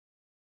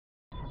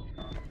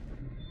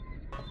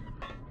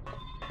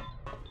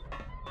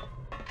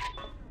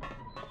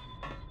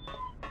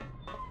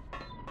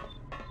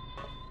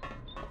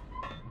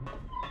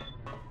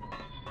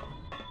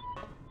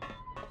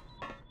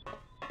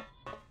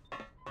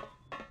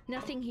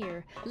Nothing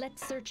here.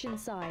 Let's search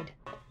inside.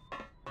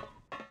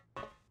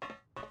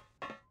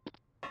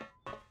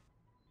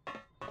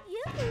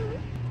 Yoo-hoo!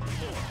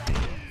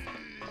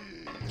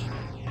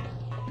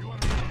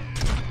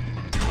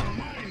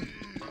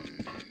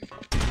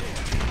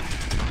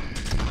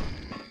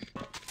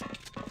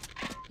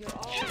 You're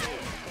all ready.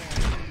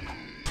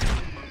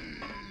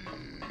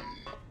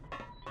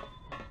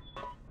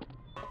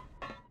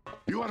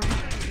 You are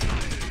mine.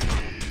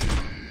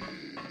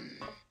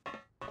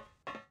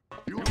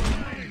 You are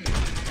mine.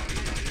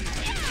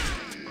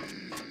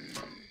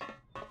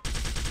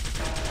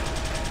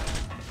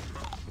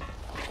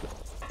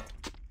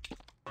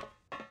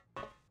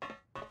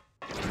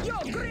 Yo,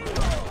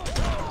 gringo!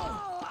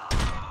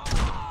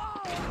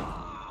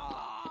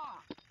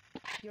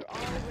 You're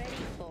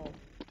already full.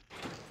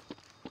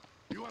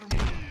 You are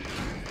mine.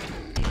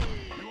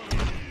 You are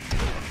mine.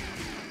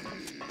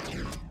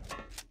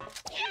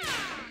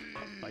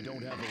 I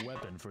don't have a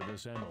weapon for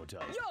this ammo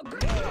type. Yo,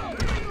 gringo!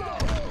 Gringo!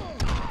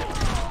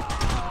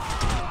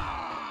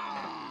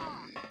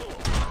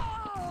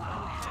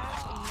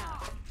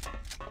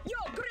 Yo,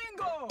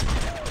 gringo!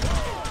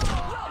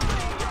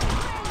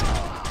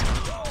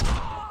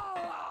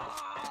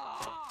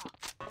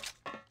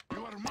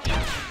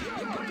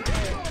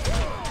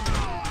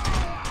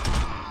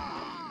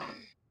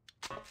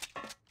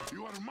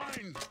 You are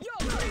mine. You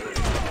are mine.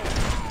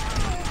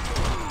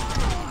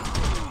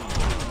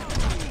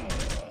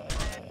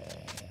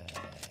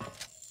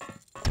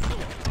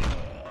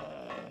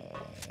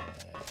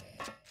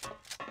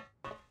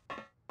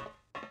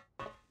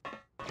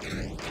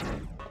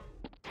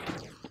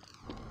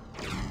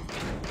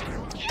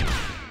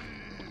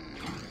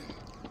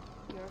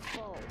 You're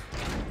full.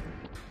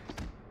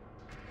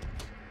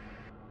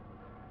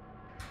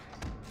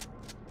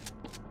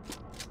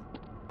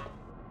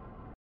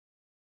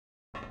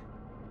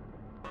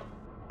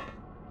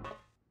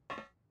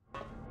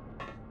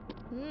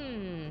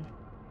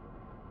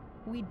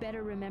 We'd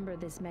better remember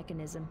this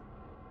mechanism.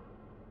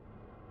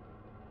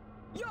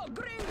 Yo,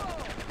 gringo!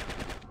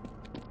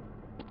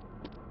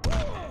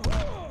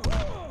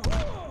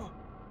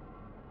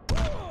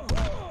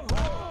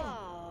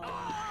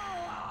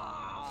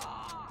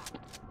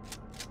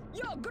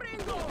 Yo,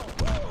 gringo!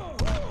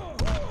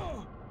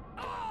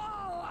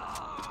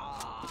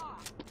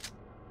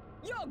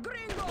 Yo,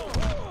 gringo!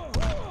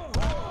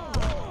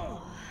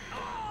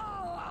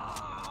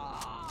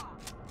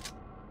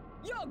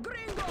 Yo,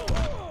 gringo!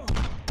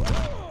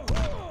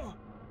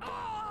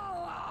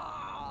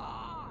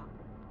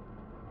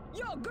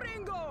 Yo,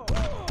 gringo!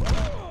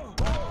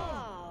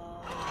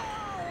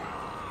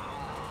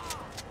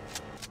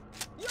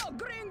 Yo,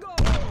 gringo!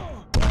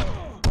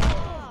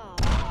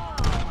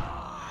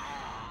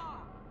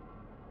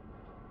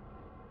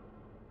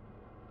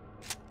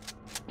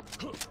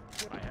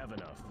 I have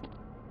enough.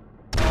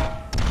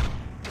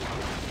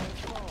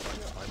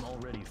 I'm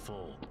already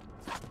full.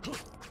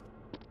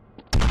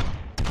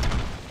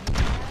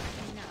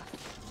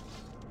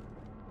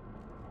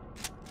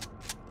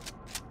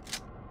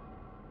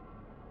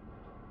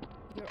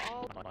 You're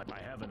all... I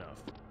have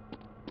enough.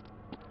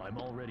 I'm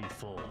already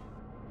full.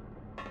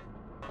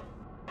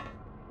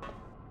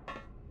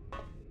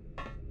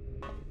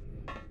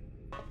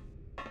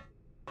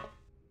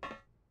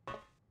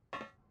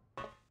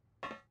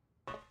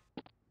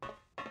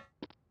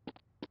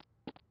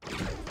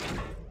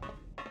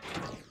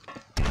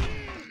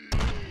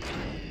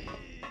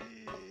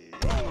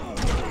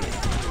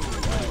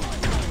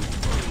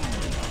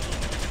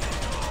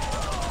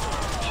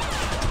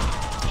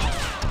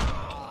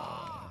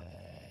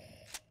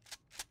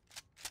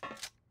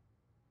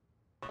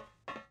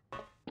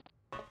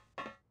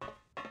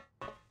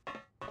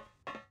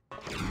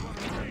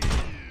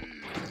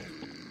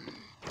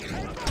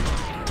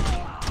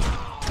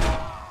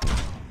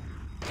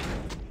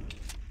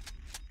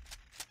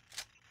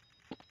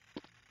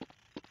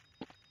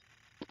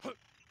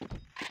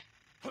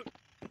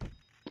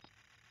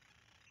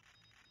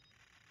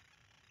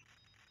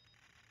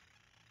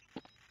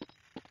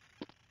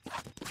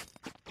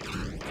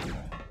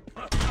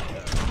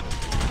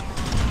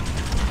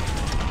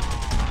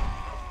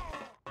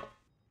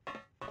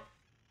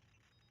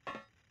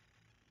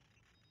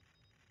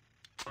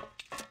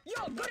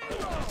 Yo,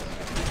 gringo!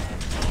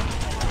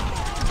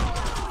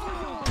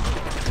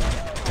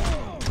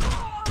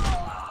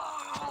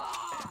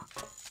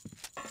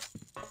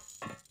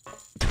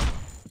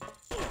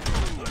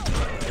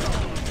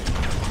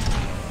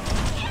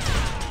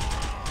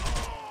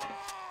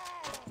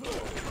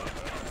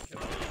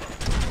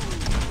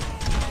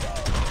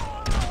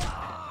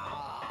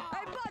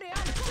 Hey, buddy,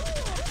 I'm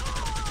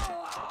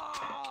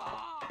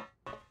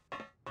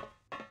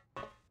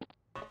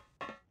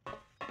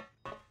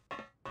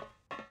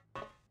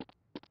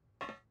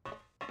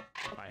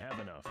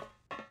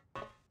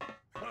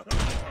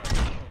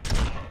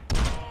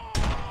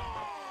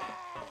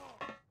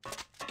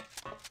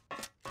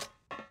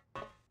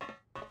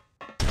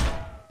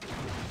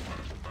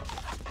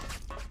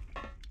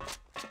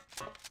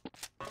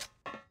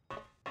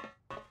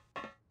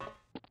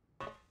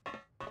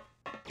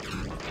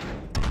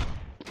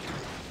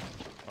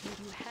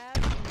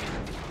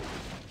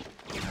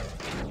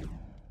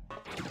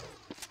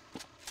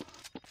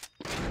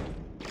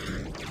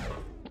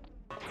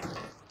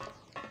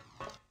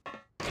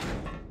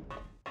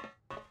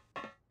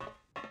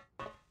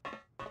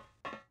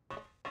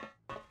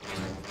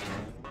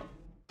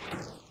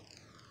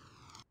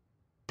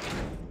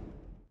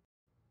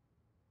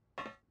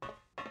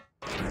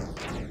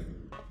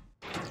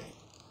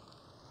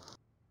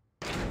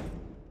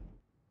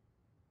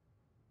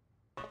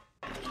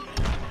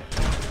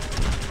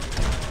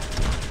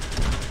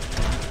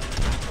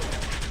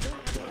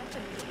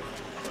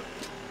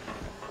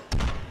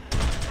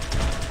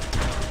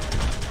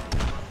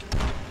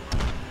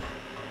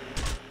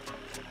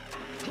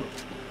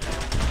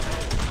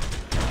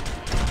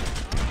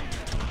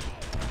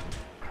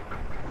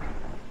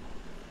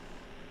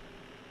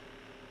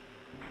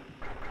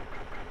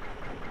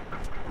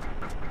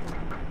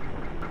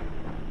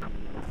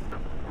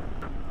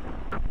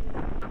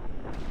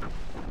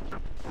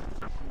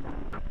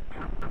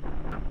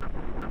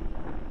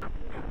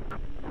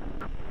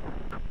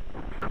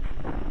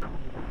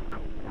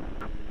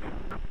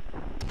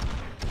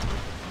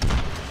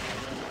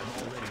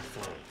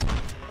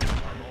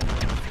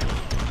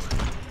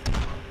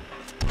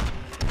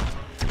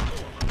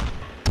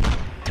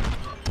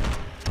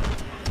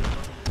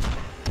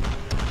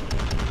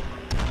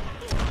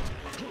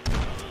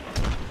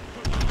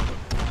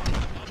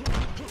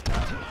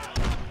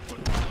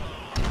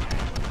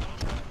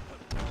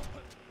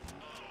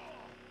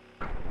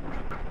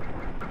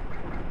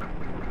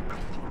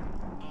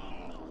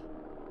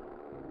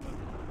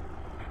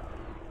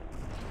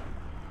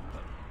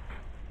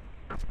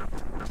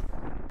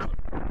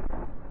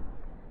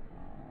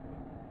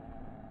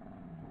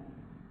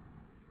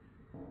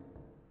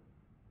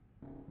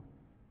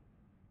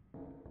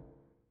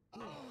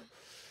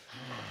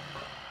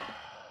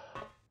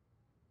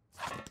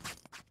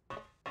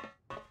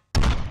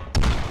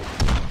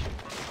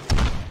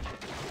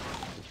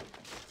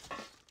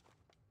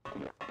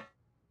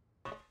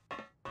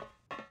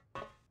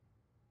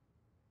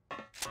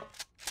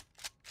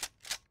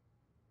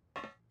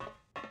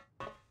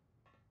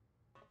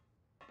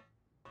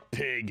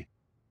pig.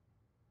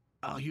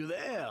 Are you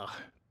there,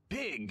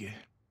 pig?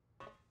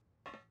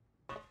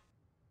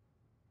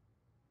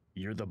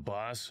 You're the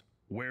boss?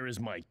 Where is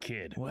my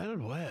kid? Well,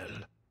 well.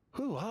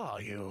 Who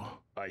are you?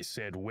 I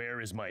said,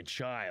 where is my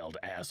child,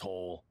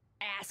 asshole?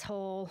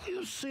 Asshole.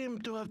 You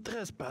seem to have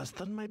trespassed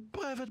on my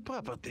private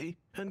property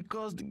and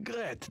caused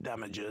great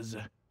damages,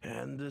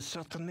 and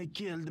certainly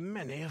killed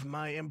many of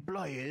my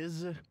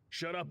employees.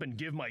 Shut up and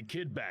give my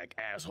kid back,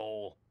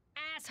 asshole.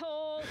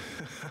 Asshole.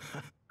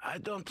 I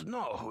don't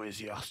know who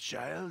is your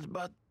child,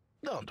 but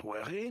don't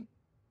worry.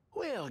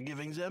 We're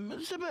giving them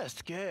the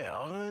best care,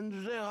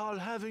 and they're all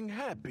having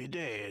happy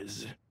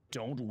days.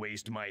 Don't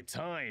waste my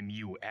time,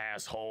 you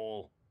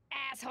asshole.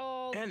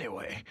 Asshole.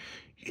 Anyway,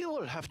 you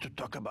will have to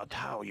talk about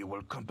how you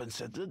will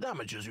compensate the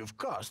damages you've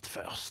caused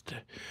first.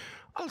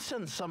 I'll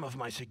send some of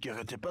my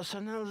security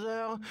personnel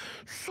there,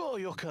 so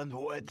you can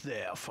wait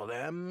there for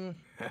them.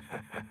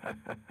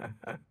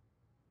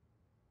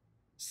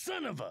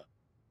 Son of a...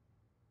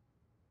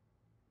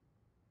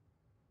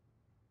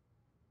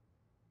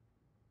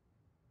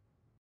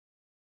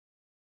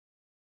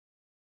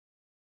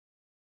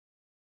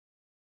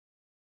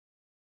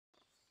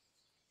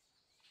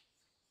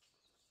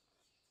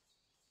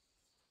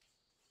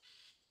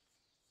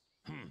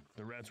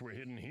 The rats were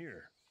hidden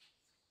here.